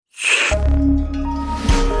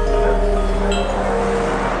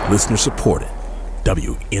Listener supported.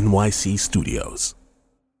 WNYC Studios.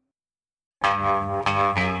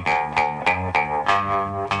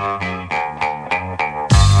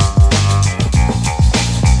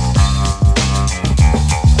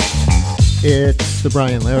 It's the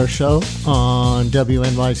Brian Lehrer Show on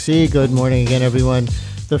WNYC. Good morning again, everyone.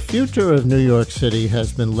 The future of New York City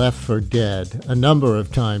has been left for dead a number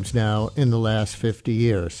of times now in the last 50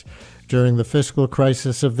 years. During the fiscal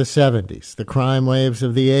crisis of the 70s, the crime waves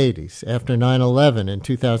of the 80s, after 9/11 in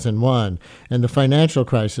 2001, and the financial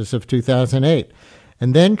crisis of 2008.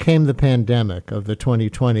 And then came the pandemic of the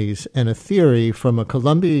 2020s and a theory from a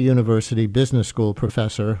Columbia University Business School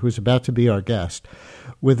professor who's about to be our guest,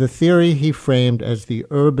 with a theory he framed as the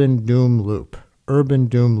urban doom loop. Urban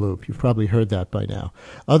doom loop. You've probably heard that by now.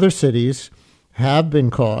 Other cities have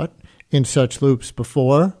been caught in such loops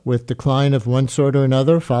before, with decline of one sort or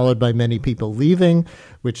another, followed by many people leaving,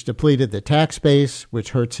 which depleted the tax base, which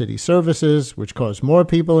hurt city services, which caused more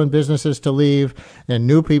people and businesses to leave, and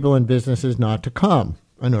new people and businesses not to come.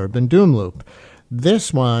 An urban doom loop.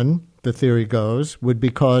 This one, the theory goes, would be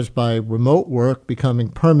caused by remote work becoming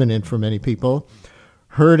permanent for many people,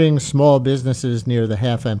 hurting small businesses near the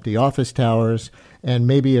half-empty office towers, and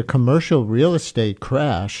maybe a commercial real estate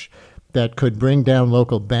crash that could bring down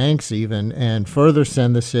local banks even and further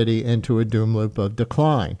send the city into a doom loop of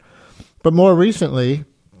decline. But more recently,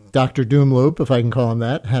 Dr. Doomloop, if I can call him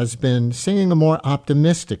that, has been singing a more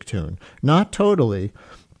optimistic tune. Not totally,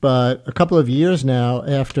 but a couple of years now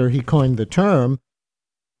after he coined the term,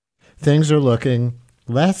 things are looking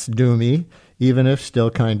less doomy, even if still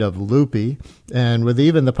kind of loopy, and with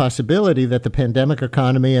even the possibility that the pandemic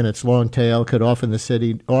economy and its long tail could offer the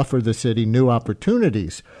city new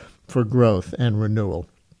opportunities for growth and renewal.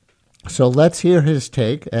 So let's hear his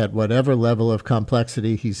take at whatever level of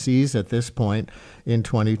complexity he sees at this point in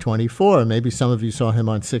 2024. Maybe some of you saw him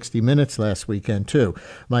on 60 Minutes last weekend, too.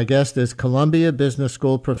 My guest is Columbia Business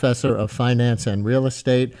School Professor of Finance and Real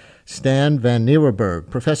Estate, Stijn Van Nieuwerburgh.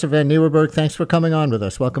 Professor Van Nieuwerburgh, thanks for coming on with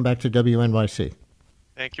us. Welcome back to WNYC.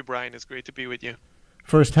 Thank you, Brian. It's great to be with you.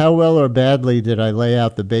 First, how well or badly did I lay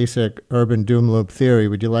out the basic urban doom loop theory?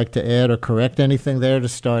 Would you like to add or correct anything there to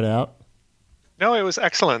start out? No, it was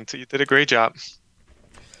excellent. You did a great job.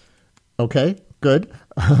 Okay, good.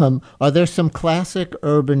 Are there some classic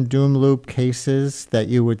urban doom loop cases that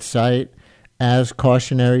you would cite as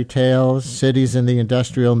cautionary tales, cities in the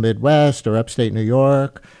industrial Midwest or upstate New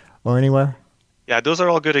York or anywhere? Yeah, those are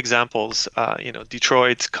all good examples.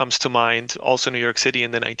 Detroit comes to mind, also New York City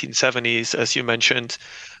in the 1970s, as you mentioned.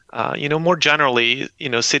 More generally,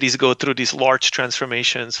 cities go through these large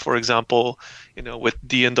transformations, for example, with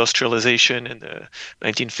deindustrialization in the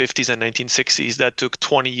 1950s and 1960s, that took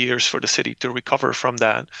 20 years for the city to recover from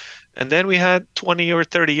that. And then we had 20 or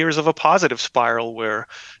 30 years of a positive spiral where,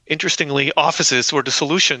 interestingly, offices were the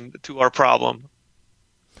solution to our problem.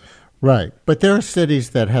 Right. But there are cities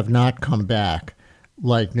that have not come back,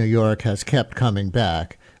 like New York has kept coming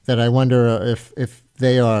back, that I wonder if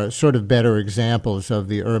they are sort of better examples of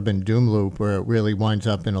the urban doom loop where it really winds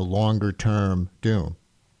up in a longer-term doom.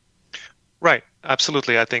 Right.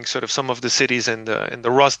 Absolutely. I think sort of some of the cities in the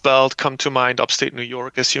Rust Belt come to mind, upstate New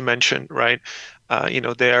York, as you mentioned, right?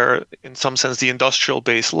 They're, in some sense, the industrial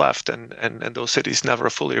base left, and those cities never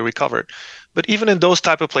fully recovered. But even in those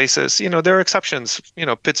type of places, there are exceptions.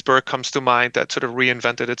 Pittsburgh comes to mind that sort of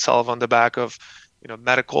reinvented itself on the back of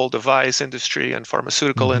medical device industry and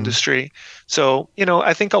pharmaceutical industry. So,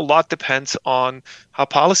 I think a lot depends on how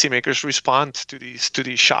policymakers respond to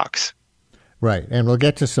these shocks. Right. And we'll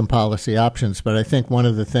get to some policy options, but I think one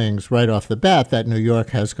of the things right off the bat that New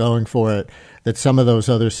York has going for it that some of those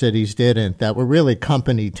other cities didn't, that were really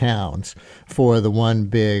company towns for the one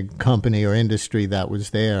big company or industry that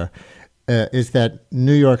was there, is that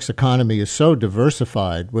New York's economy is so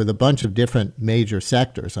diversified with a bunch of different major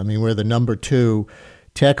sectors. I mean, we're the number 2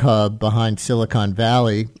 tech hub behind Silicon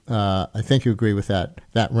Valley. I think you agree with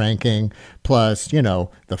that ranking. Plus,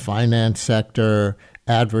 the finance sector,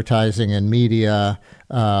 advertising and media,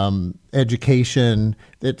 education.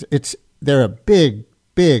 There are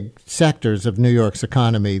big sectors of New York's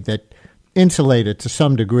economy that insulate it to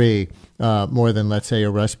some degree more than, let's say, a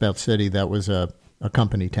Rust Belt city that was a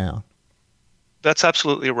company town. That's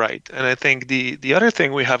absolutely right. And I think the other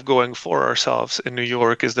thing we have going for ourselves in New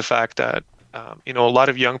York is the fact that, a lot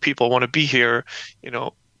of young people want to be here,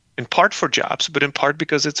 in part for jobs, but in part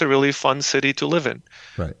because it's a really fun city to live in.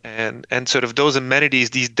 Right. And sort of those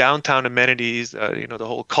amenities, these downtown amenities, the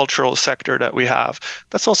whole cultural sector that we have,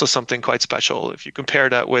 that's also something quite special. If you compare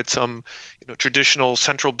that with some, traditional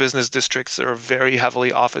central business districts that are very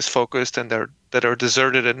heavily office focused and that are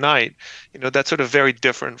deserted at night, that's sort of very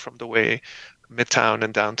different from the way Midtown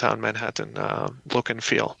and downtown Manhattan look and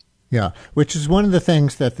feel. Yeah, which is one of the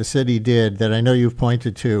things that the city did that I know you've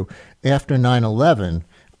pointed to after 9/11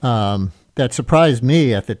 that surprised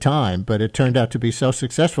me at the time, but it turned out to be so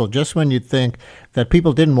successful. Just when you'd think that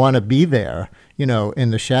people didn't want to be there,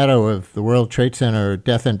 in the shadow of the World Trade Center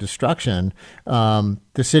death and destruction,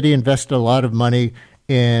 the city invested a lot of money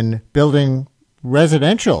in building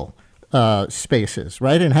residential spaces,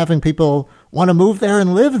 right? And having people want to move there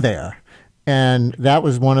and live there. And that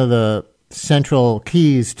was one of the central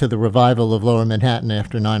keys to the revival of Lower Manhattan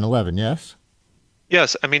after 9/11, yes?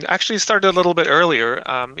 Yes, I mean, actually it started a little bit earlier.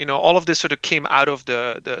 All of this sort of came out of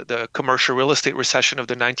the commercial real estate recession of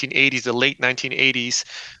the 1980s, the late 1980s,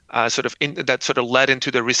 that sort of led into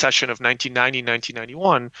the recession of 1990,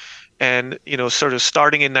 1991. And, sort of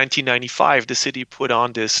starting in 1995, the city put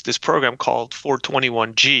on this program called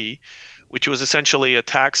 421G, which was essentially a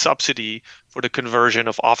tax subsidy for the conversion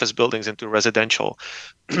of office buildings into residential.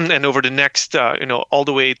 And over the next, all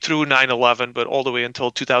the way through 9/11, but all the way until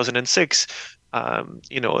 2006,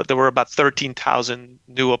 there were about 13,000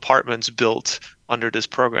 new apartments built under this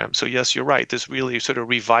program. So yes, you're right. This really sort of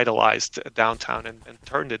revitalized downtown and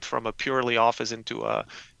turned it from a purely office into a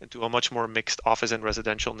much more mixed office and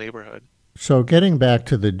residential neighborhood. So getting back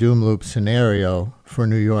to the doom loop scenario for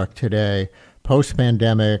New York today,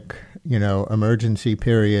 post-pandemic, emergency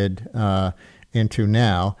period into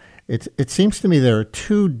now, it seems to me there are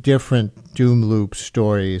two different doom loop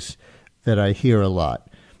stories that I hear a lot.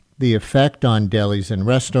 The effect on delis and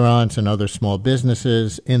restaurants and other small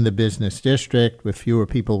businesses in the business district with fewer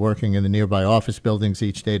people working in the nearby office buildings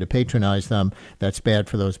each day to patronize them. That's bad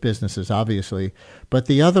for those businesses, obviously. But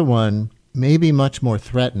the other one, maybe much more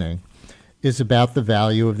threatening, is about the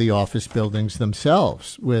value of the office buildings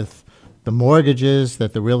themselves, with the mortgages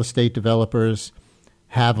that the real estate developers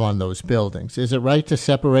have on those buildings. Is it right to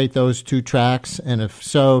separate those two tracks? And if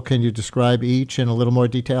so, can you describe each in a little more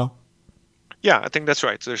detail? Yeah, I think that's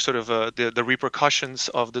right. So there's sort of the repercussions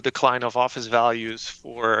of the decline of office values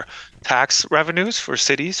for tax revenues for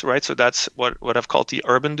cities, right? So that's what I've called the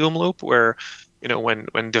urban doom loop, where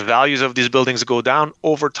when the values of these buildings go down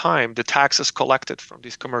over time, the taxes collected from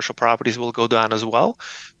these commercial properties will go down as well.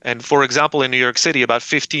 And for example, in New York City, about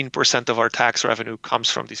 15% of our tax revenue comes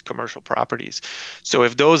from these commercial properties. So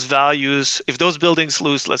if those buildings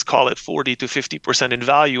lose, let's call it 40 to 50% in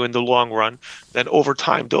value in the long run, then over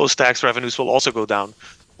time, those tax revenues will also go down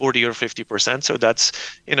 40 or 50%. So that's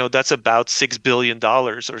about $6 billion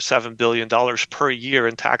or $7 billion per year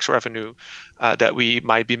in tax revenue that we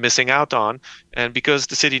might be missing out on. And because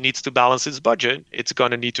the city needs to balance its budget, it's going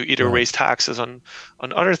to need to either raise taxes on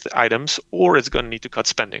other items, or it's going to need to cut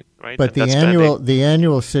spending, right? But the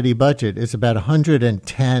annual city budget is about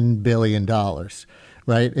 $110 billion,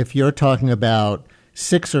 right? If you're talking about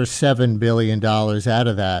 $6 or $7 billion out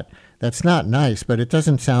of that, that's not nice, but it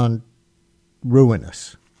doesn't sound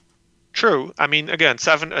ruinous. True. I mean, again, a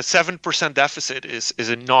 7% deficit is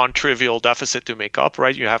a non-trivial deficit to make up,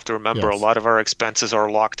 right? You have to remember a lot of our expenses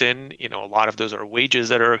are locked in. A lot of those are wages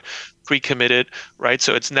that are pre-committed, right?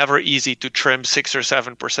 So it's never easy to trim 6 or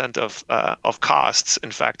 7% of costs.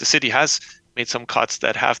 In fact, the city has made some cuts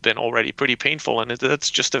that have been already pretty painful, and that's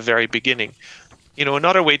just the very beginning.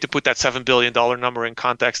 Another way to put that $7 billion number in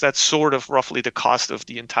context, that's sort of roughly the cost of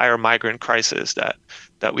the entire migrant crisis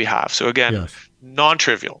that we have. So again,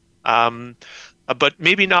 non-trivial. But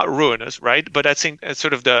maybe not ruinous, right? But I think it's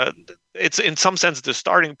sort of it's in some sense the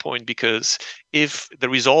starting point, because if the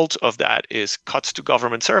result of that is cuts to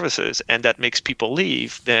government services and that makes people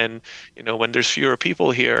leave, then, when there's fewer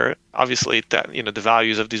people here, obviously that, the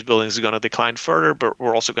values of these buildings are going to decline further, but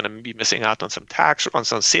we're also going to be missing out on some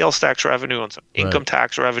some sales tax revenue, on some income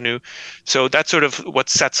tax revenue. So that's sort of what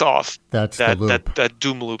sets off that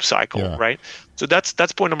doom loop cycle, right? So that's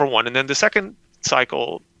point number one. And then the second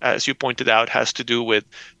cycle, as you pointed out, has to do with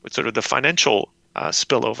sort of the financial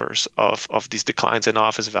spillovers of these declines in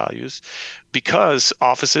office values, because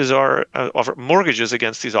offices mortgages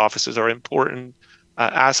against these offices are important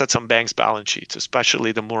assets on banks' balance sheets,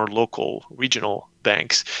 especially the more local regional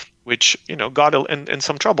banks, which got in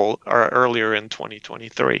some trouble earlier in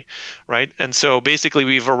 2023, right? And so basically,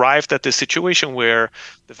 we've arrived at this situation where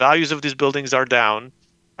the values of these buildings are down.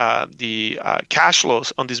 The cash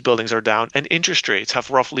flows on these buildings are down, and interest rates have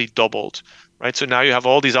roughly doubled, right? So now you have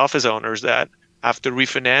all these office owners that have to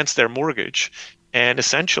refinance their mortgage, and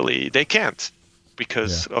essentially they can't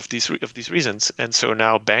because of these reasons. And so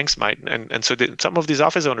now banks might, and so some of these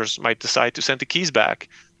office owners might decide to send the keys back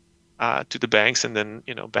to the banks, and then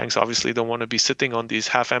banks obviously don't want to be sitting on these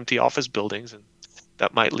half-empty office buildings, and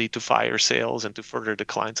that might lead to fire sales and to further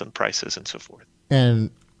declines on prices and so forth.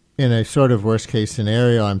 And in a sort of worst-case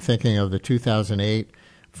scenario, I'm thinking of the 2008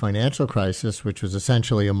 financial crisis, which was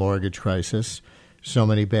essentially a mortgage crisis. So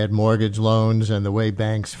many bad mortgage loans, and the way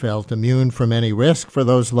banks felt immune from any risk for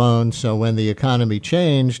those loans. So when the economy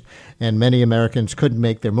changed and many Americans couldn't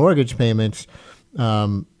make their mortgage payments,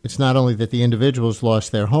 it's not only that the individuals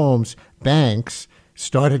lost their homes, banks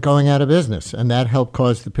started going out of business, and that helped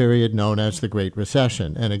cause the period known as the Great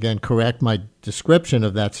Recession. And again, correct my description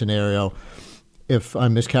of that scenario if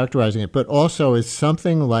I'm mischaracterizing it, but also is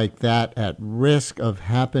something like that at risk of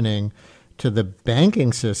happening to the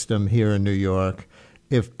banking system here in New York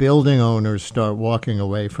if building owners start walking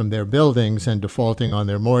away from their buildings and defaulting on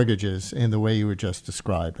their mortgages in the way you were just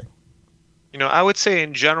describing? I would say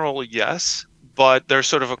in general, yes, but there's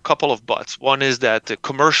sort of a couple of buts. One is that the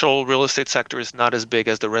commercial real estate sector is not as big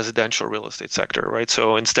as the residential real estate sector, right?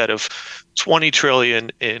 So instead of 20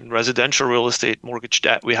 trillion in residential real estate mortgage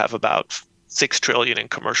debt, we have about 6 trillion in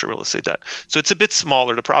commercial real estate debt. So it's a bit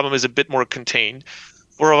smaller. The problem is a bit more contained.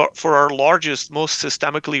 For our largest, most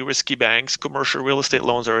systemically risky banks, commercial real estate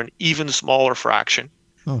loans are an even smaller fraction.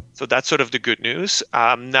 So that's sort of the good news.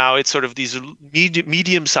 Now it's sort of these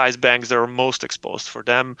medium-sized banks that are most exposed. For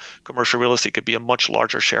them, commercial real estate could be a much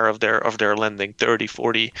larger share of their lending, 30,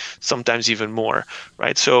 40, sometimes even more,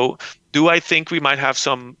 right? So do I think we might have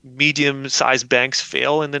some medium-sized banks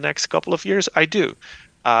fail in the next couple of years? I do.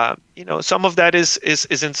 Some of that is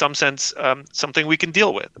in some sense something we can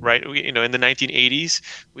deal with, right? In the 1980s,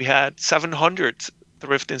 we had 700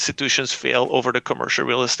 thrift institutions fail over the commercial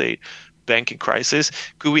real estate banking crisis.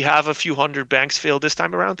 Could we have a few hundred banks fail this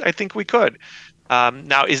time around? I think we could.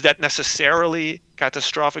 Now, is that necessarily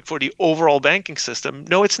catastrophic for the overall banking system?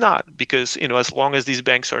 No, it's not, because as long as these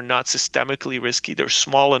banks are not systemically risky, they're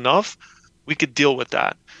small enough, we could deal with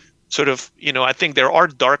that. Sort of, I think there are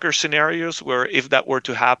darker scenarios where if that were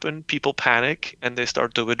to happen, people panic and they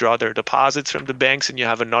start to withdraw their deposits from the banks, and you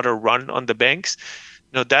have another run on the banks.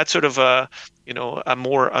 That's sort of a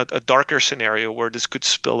darker scenario where this could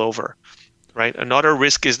spill over, right? Another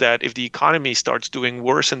risk is that if the economy starts doing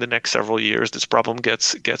worse in the next several years, this problem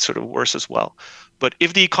gets sort of worse as well. But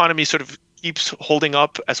if the economy sort of keeps holding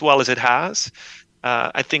up as well as it has,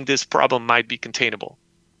 I think this problem might be containable.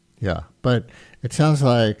 Yeah, but it sounds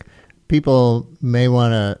like people may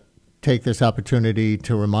want to take this opportunity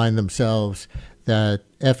to remind themselves that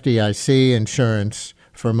FDIC insurance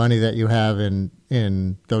for money that you have in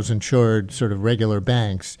those insured sort of regular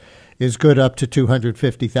banks is good up to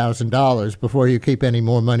 $250,000 before you keep any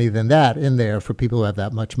more money than that in there for people who have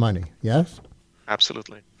that much money. Yes?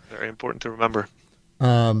 Absolutely. Very important to remember.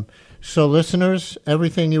 So listeners,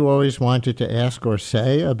 everything you always wanted to ask or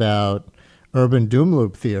say about urban doom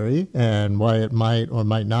loop theory and why it might or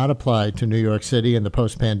might not apply to New York City in the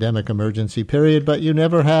post-pandemic emergency period, but you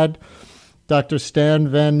never had Dr. Stijn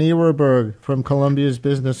Van Nieuwerburgh from Columbia's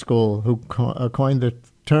Business School, who coined the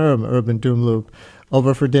term urban doom loop,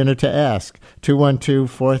 over for dinner to ask.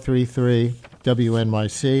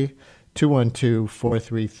 212-433-WNYC,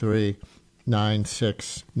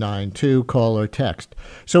 212-433-9692, call or text.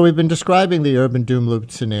 So we've been describing the urban doom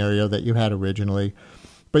loop scenario that you had originally,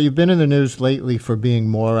 but you've been in the news lately for being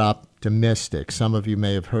more optimistic. Some of you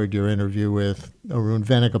may have heard your interview with Arun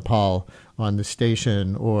Venugopal on the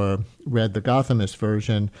station or read the Gothamist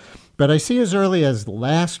version. But I see as early as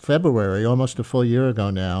last February, almost a full year ago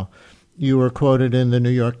now, you were quoted in the New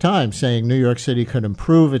York Times saying New York City could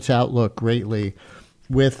improve its outlook greatly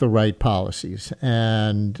with the right policies.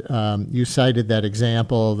 And you cited that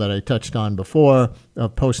example that I touched on before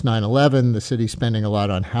of post 9/11, the city spending a lot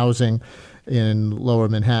on housing in lower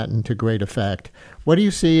Manhattan to great effect. What do you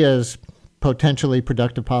see as potentially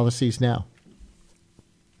productive policies now?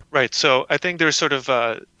 Right. So I think there's sort of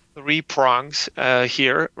 3 prongs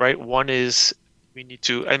here, right? One is we need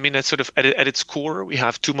to, it's sort of at its core, we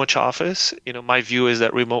have too much office. My view is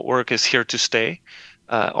that remote work is here to stay.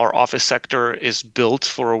 Our office sector is built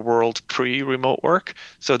for a world pre-remote work.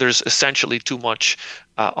 So there's essentially too much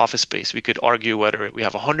office space. We could argue whether we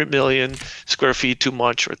have 100 million square feet too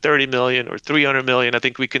much, or 30 million, or 300 million. I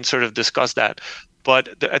think we can sort of discuss that.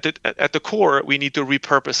 But at the core, we need to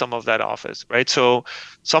repurpose some of that office, right? So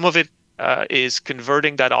some of it is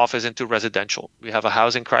converting that office into residential. We have a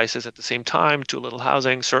housing crisis at the same time, too little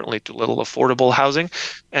housing, certainly too little affordable housing.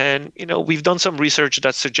 And, we've done some research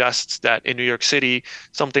that suggests that in New York City,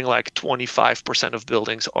 something like 25% of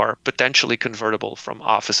buildings are potentially convertible from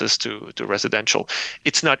offices to residential.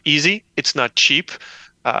 It's not easy. It's not cheap.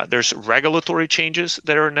 There's regulatory changes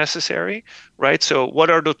that are necessary, right? So,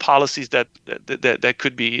 what are the policies that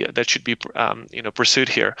should be pursued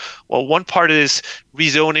here? Well, one part is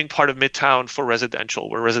rezoning part of Midtown for residential,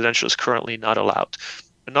 where residential is currently not allowed.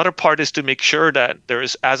 Another part is to make sure that there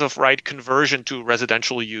is as of right conversion to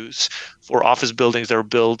residential use for office buildings that are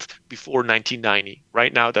built before 1990.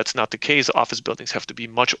 Right now, that's not the case. Office buildings have to be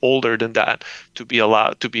much older than that to be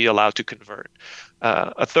allowed to convert.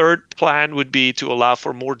 A third plan would be to allow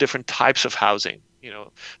for more different types of housing.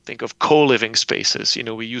 Think of co-living spaces.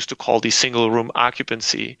 We used to call these single room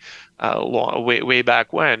occupancy way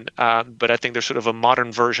back when. But I think there's sort of a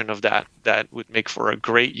modern version of that would make for a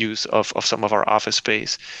great use of some of our office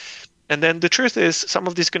space. And then the truth is, some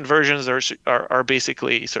of these conversions are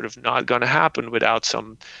basically sort of not going to happen without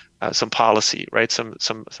some policy, right?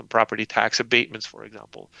 Some property tax abatements, for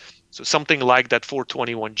example. So something like that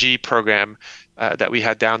 421G program that we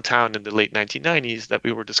had downtown in the late 1990s that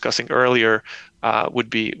we were discussing earlier would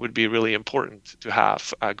be really important to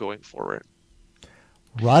have going forward.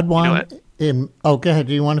 Radwan, go ahead.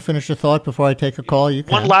 Do you want to finish your thought before I take a call? You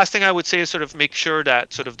can. One last thing I would say is sort of make sure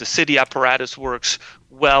that sort of the city apparatus works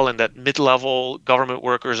well and that mid-level government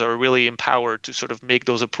workers are really empowered to sort of make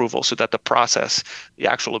those approvals so that the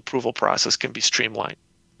actual approval process can be streamlined.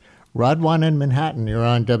 Radwan in Manhattan, you're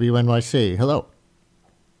on WNYC. Hello.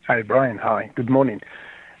 Hi, Brian. Hi. Good morning.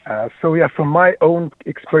 From my own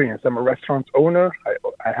experience, I'm a restaurant owner.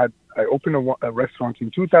 I opened a restaurant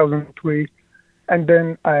in 2003. And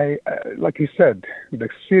then like you said, the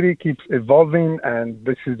city keeps evolving, and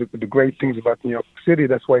this is the great things about New York City.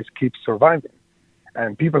 That's why it keeps surviving.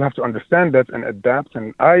 And people have to understand that and adapt.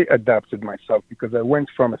 And I adapted myself because I went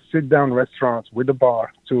from a sit-down restaurant with a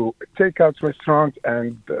bar to a takeout restaurant,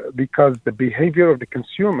 and because the behavior of the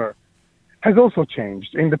consumer has also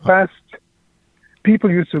changed. In the past, people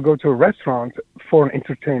used to go to a restaurant for an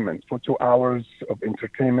entertainment, for 2 hours of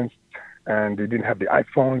entertainment, and they didn't have the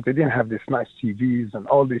iPhones, they didn't have these nice TVs and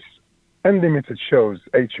all these unlimited shows,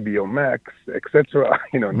 HBO Max, etc.,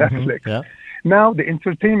 Netflix. Yeah. Now the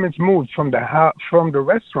entertainment moved from the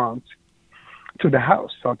restaurant to the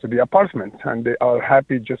house or to the apartment, and they are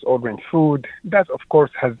happy just ordering food. That, of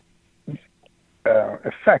course, has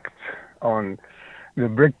effect on the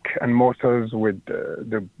brick and mortars with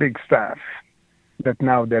the big staff, that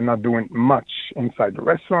now they're not doing much inside the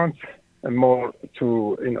restaurant and more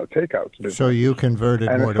to takeout business. So you converted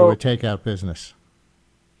more to a takeout business.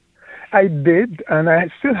 I did, and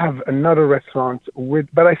I still have another restaurant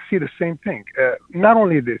but I see the same thing. Not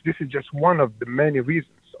only this is just one of the many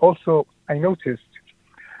reasons. Also, I noticed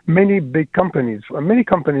many companies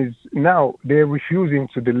now, they're refusing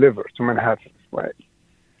to deliver to Manhattan, right?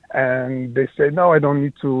 And they say, no, I don't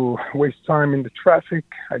need to waste time in the traffic.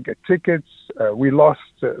 I get tickets. We lost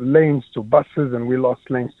lanes to buses and we lost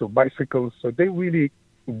lanes to bicycles. So they really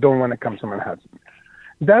don't want to come to Manhattan.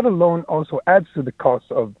 That alone also adds to the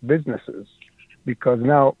cost of businesses, because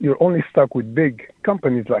now you're only stuck with big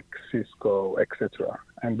companies like Cisco, etc.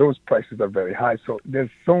 And those prices are very high. So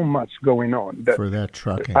there's so much going on that, for that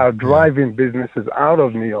trucking are driving businesses out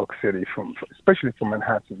of New York City, especially from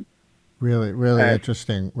Manhattan. Really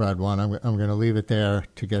interesting, Radwan. I'm going to leave it there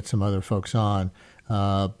to get some other folks on.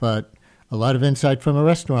 But a lot of insight from a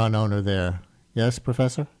restaurant owner there. Yes,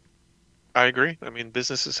 Professor? I agree. I mean,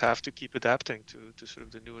 businesses have to keep adapting to sort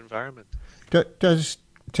of the new environment.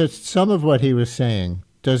 To some of what he was saying,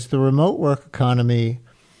 does the remote work economy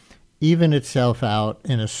even itself out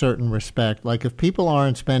in a certain respect? Like if people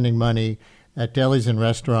aren't spending money at delis and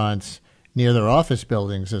restaurants near their office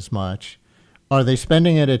buildings as much, are they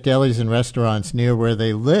spending it at delis and restaurants near where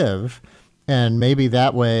they live? And maybe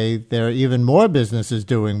that way there are even more businesses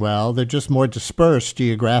doing well. They're just more dispersed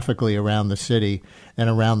geographically around the city and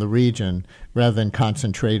around the region rather than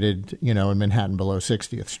concentrated, in Manhattan below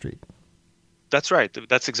 60th Street. That's right.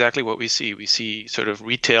 That's exactly what we see. We see sort of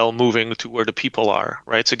retail moving to where the people are,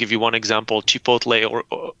 right? So give you one example,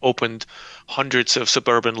 Chipotle opened hundreds of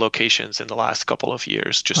suburban locations in the last couple of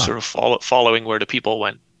years, just sort of following where the people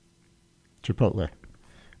went. Chipotle.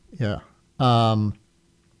 Yeah.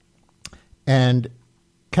 And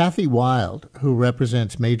Kathy Wild, who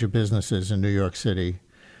represents major businesses in New York City,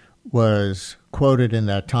 was quoted in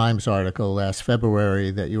that Times article last February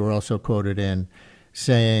that you were also quoted in,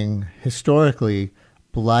 saying, historically,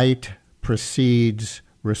 blight precedes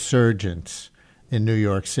resurgence. in New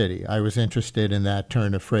York City. I was interested in that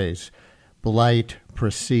turn of phrase. Blight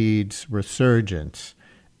precedes resurgence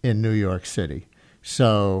in New York City.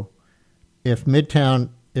 So if Midtown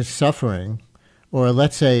is suffering, or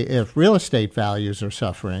let's say if real estate values are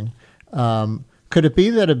suffering, could it be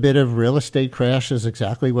that a bit of real estate crash is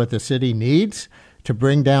exactly what the city needs to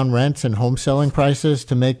bring down rents and home selling prices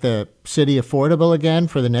to make the city affordable again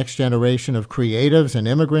for the next generation of creatives and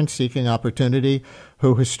immigrants seeking opportunity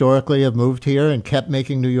who historically have moved here and kept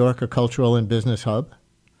making New York a cultural and business hub?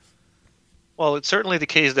 Well, it's certainly the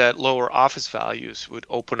case that lower office values would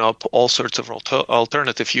open up all sorts of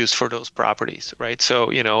alternative use for those properties, right?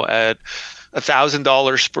 So, at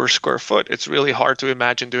 $1,000 per square foot, it's really hard to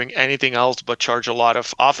imagine doing anything else but charge a lot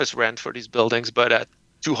of office rent for these buildings. But at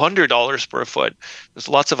 $200 per foot, there's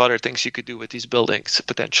lots of other things you could do with these buildings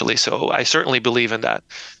potentially. So I certainly believe in that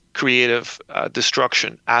creative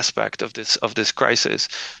destruction aspect of this crisis.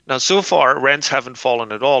 Now, so far, rents haven't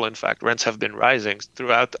fallen at all. In fact, rents have been rising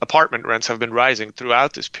throughout. Apartment rents have been rising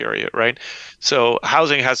throughout this period, right? So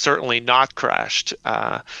housing has certainly not crashed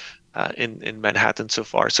in Manhattan so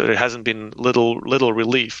far. So there hasn't been little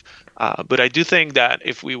relief. But I do think that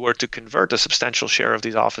if we were to convert a substantial share of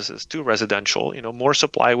these offices to residential, more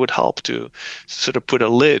supply would help to sort of put a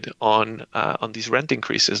lid on these rent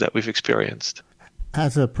increases that we've experienced.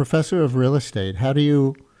 As a professor of real estate, how do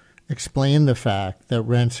you explain the fact that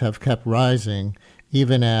rents have kept rising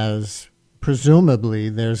even as presumably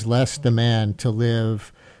there's less demand to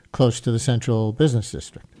live close to the central business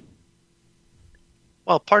district?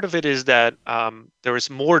 Well, part of it is that there is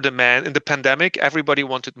more demand. In the pandemic, everybody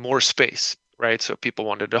wanted more space, right? So people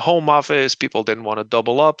wanted a home office. People didn't want to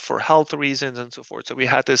double up for health reasons and so forth. So we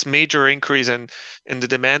had this major increase in the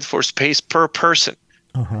demand for space per person.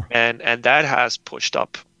 Uh-huh. And that has pushed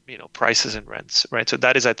up, prices and rents, right? So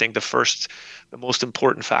that is, I think, the most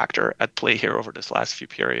important factor at play here over this last few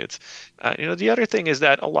periods. The other thing is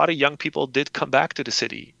that a lot of young people did come back to the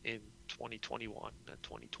city in 2021 and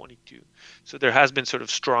 2022. So there has been sort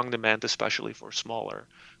of strong demand, especially for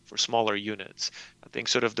smaller units. I think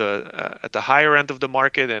sort of at the higher end of the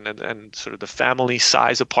market and sort of the family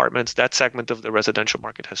size apartments, that segment of the residential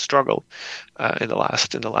market has struggled in the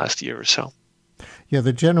last year or so. Yeah,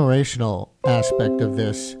 the generational aspect of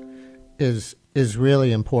this is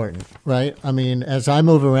really important, right? I mean, as I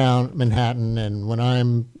move around Manhattan and when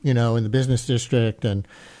I'm, in the business district and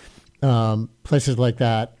places like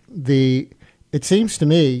that, it seems to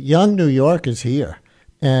me young New York is here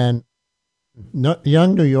and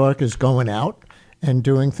young New York is going out and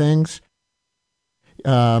doing things.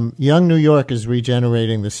 Young New York is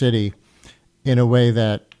regenerating the city in a way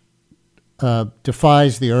that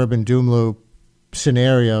defies the urban doom loop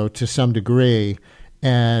scenario to some degree,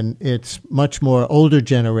 and it's much more older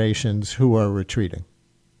generations who are retreating.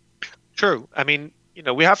 True. I mean,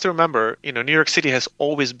 we have to remember, New York City has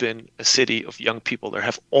always been a city of young people. There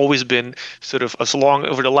have always been sort of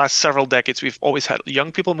over the last several decades, we've always had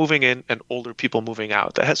young people moving in and older people moving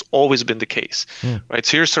out. That has always been the case, right?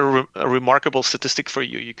 So here's a remarkable statistic for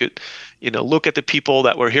you. You could, look at the people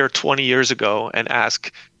that were here 20 years ago and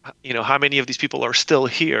ask, how many of these people are still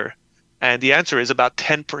here? And the answer is about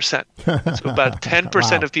 10%. So about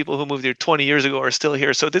 10% Wow. of people who moved here 20 years ago are still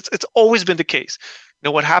here. So it's always been the case.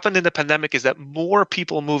 What happened in the pandemic is that more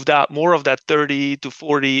people moved out, more of that 30 to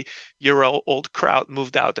 40-year-old crowd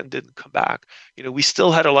moved out and didn't come back. We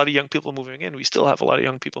still had a lot of young people moving in. We still have a lot of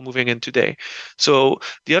young people moving in today. So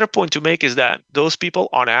the other point to make is that those people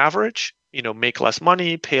on average, make less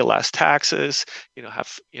money, pay less taxes,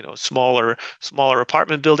 have, smaller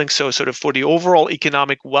apartment buildings. So sort of for the overall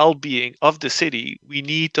economic well-being of the city, we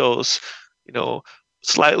need those,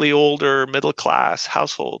 slightly older middle class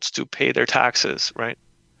households to pay their taxes, right?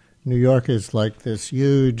 New York is like this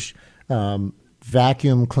huge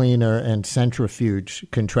vacuum cleaner and centrifuge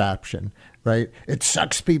contraption, right? It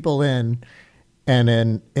sucks people in and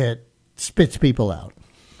then it spits people out.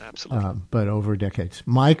 Absolutely. But over decades.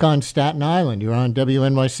 Mike on Staten Island, you're on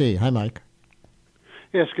WNYC. Hi, Mike.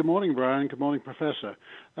 Yes, good morning, Brian. Good morning, Professor.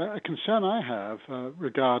 A concern I have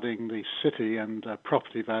regarding the city and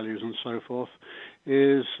property values and so forth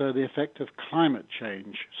is the effect of climate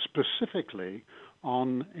change, specifically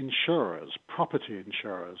on insurers, property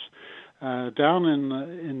insurers. Down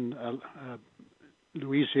in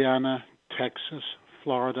Louisiana, Texas,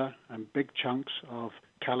 Florida, and big chunks of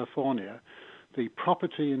California, the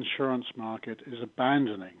property insurance market is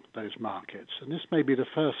abandoning those markets. And this may be the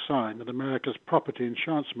first sign that America's property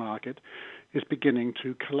insurance market is beginning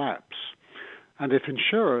to collapse. And if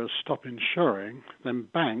insurers stop insuring, then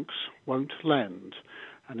banks won't lend.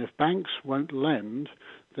 And if banks won't lend,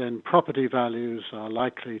 then property values are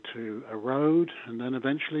likely to erode and then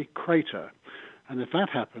eventually crater. And if that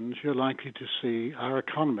happens, you're likely to see our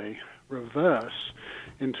economy reverse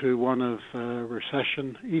into one of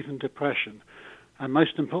recession, even depression. And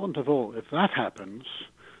most important of all, if that happens,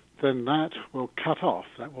 then that will cut off,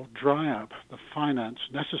 that will dry up the finance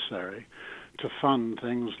necessary to fund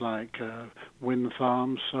things like wind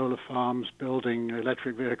farms, solar farms, building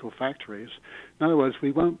electric vehicle factories. In other words,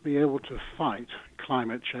 we won't be able to fight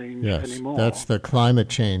climate change anymore. That's the climate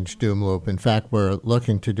change doom loop. In fact, we're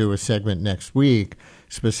looking to do a segment next week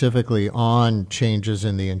specifically on changes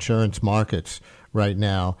in the insurance markets right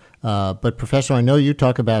now. But Professor, I know you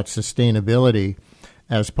talk about sustainability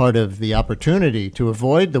as part of the opportunity to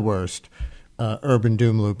avoid the worst urban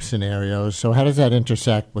doom loop scenarios. So how does that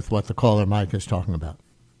intersect with what the caller Mike is talking about?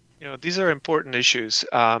 These are important issues.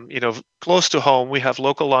 Close to home, we have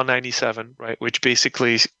Local Law 97, right, which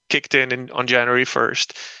basically kicked in on January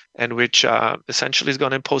 1st, and which essentially is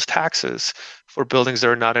going to impose taxes for buildings that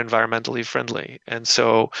are not environmentally friendly. And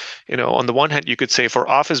so, on the one hand, you could say for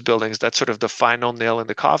office buildings, that's sort of the final nail in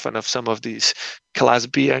the coffin of some of these Class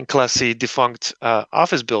B and Class C defunct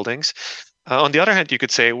office buildings. On the other hand, you could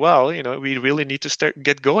say, well, we really need to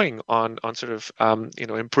get going on sort of,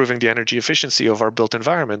 improving the energy efficiency of our built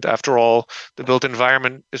environment. After all, the built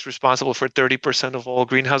environment is responsible for 30% of all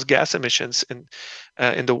greenhouse gas emissions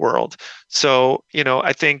in the world. So,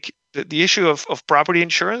 I think the issue of property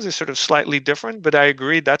insurance is sort of slightly different, but I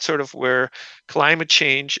agree that's sort of where climate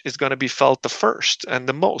change is going to be felt the first and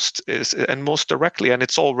the most and most directly, and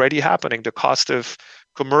it's already happening. The cost of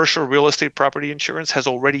commercial real estate property insurance has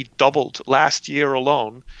already doubled last year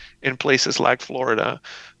alone in places like Florida.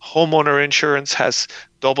 Homeowner insurance has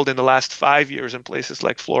doubled in the last 5 years in places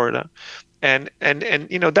like Florida. And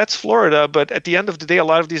that's Florida, but at the end of the day, a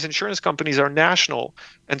lot of these insurance companies are national.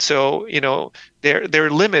 And so, there are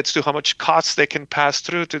limits to how much costs they can pass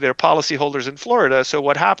through to their policyholders in Florida. So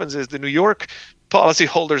what happens is the New York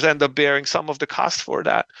policyholders end up bearing some of the cost for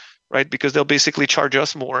that, right? Because they'll basically charge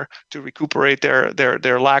us more to recuperate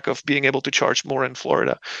their lack of being able to charge more in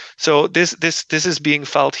Florida. So this is being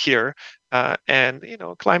felt here, and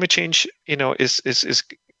climate change is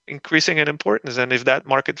increasing in importance. And if that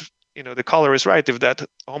market, the caller is right, if that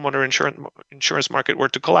homeowner insurance market were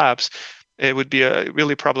to collapse, it would be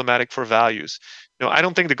really problematic for values. I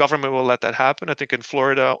don't think the government will let that happen. I think in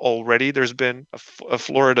Florida already there's been a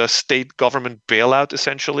Florida state government bailout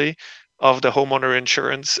essentially of the homeowner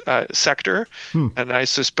insurance sector. And I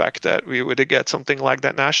suspect that we would get something like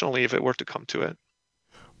that nationally if it were to come to it.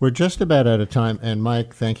 We're just about out of time. And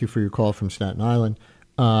Mike, thank you for your call from Staten Island.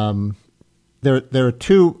 There are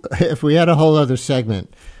two, if we had a whole other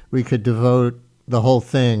segment, we could devote the whole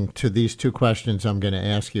thing to these two questions I'm going to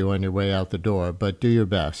ask you on your way out the door, but do your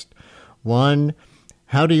best. One,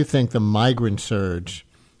 how do you think the migrant surge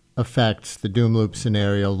affects the doom loop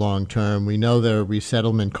scenario long term? We know there are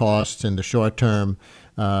resettlement costs in the short term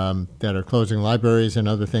that are closing libraries and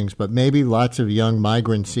other things, but maybe lots of young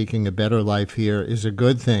migrants seeking a better life here is a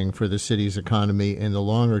good thing for the city's economy in the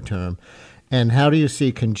longer term. And how do you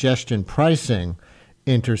see congestion pricing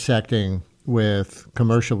intersecting with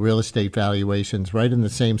commercial real estate valuations right in the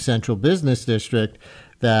same central business district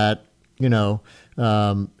that,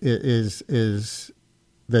 is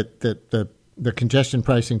that the congestion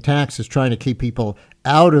pricing tax is trying to keep people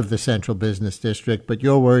out of the central business district, but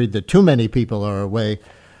you're worried that too many people are away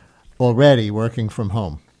already working from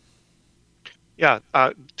home? Yeah,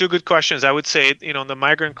 two good questions. I would say, in the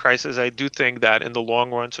migrant crisis, I do think that in the long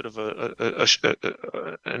run, sort of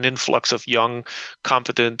an influx of young,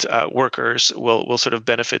 competent workers will sort of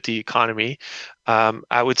benefit the economy.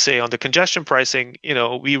 I would say on the congestion pricing,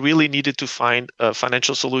 we really needed to find a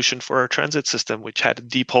financial solution for our transit system, which had a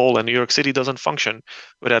deep hole, and New York City doesn't function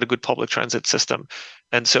without a good public transit system.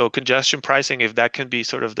 And so congestion pricing, if that can be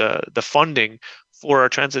sort of the funding for our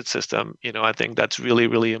transit system, I think that's really,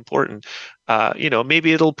 really important.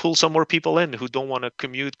 Maybe it'll pull some more people in who don't want to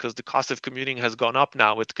commute because the cost of commuting has gone up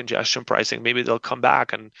now with congestion pricing. Maybe they'll come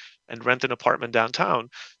back and rent an apartment downtown.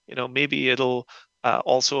 Maybe it'll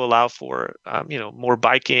also allow for, more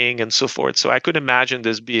biking and so forth. So I could imagine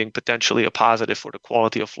this being potentially a positive for the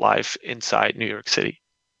quality of life inside New York City.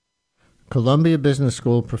 Columbia Business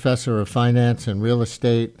School professor of finance and real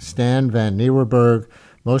estate, Stijn Van Nieuwerburgh,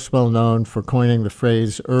 most well known for coining the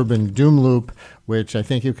phrase urban doom loop, which I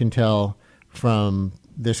think you can tell from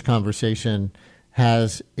this conversation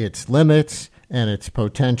has its limits and its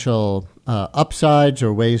potential upsides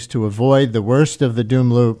or ways to avoid the worst of the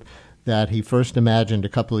doom loop that he first imagined a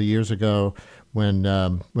couple of years ago when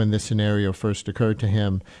this scenario first occurred to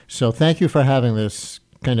him. So thank you for having this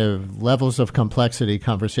kind of levels of complexity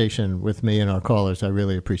conversation with me and our callers. I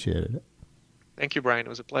really appreciated it. Thank you, Brian. It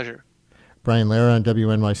was a pleasure. Brian Lehrer on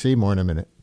WNYC. More in a minute.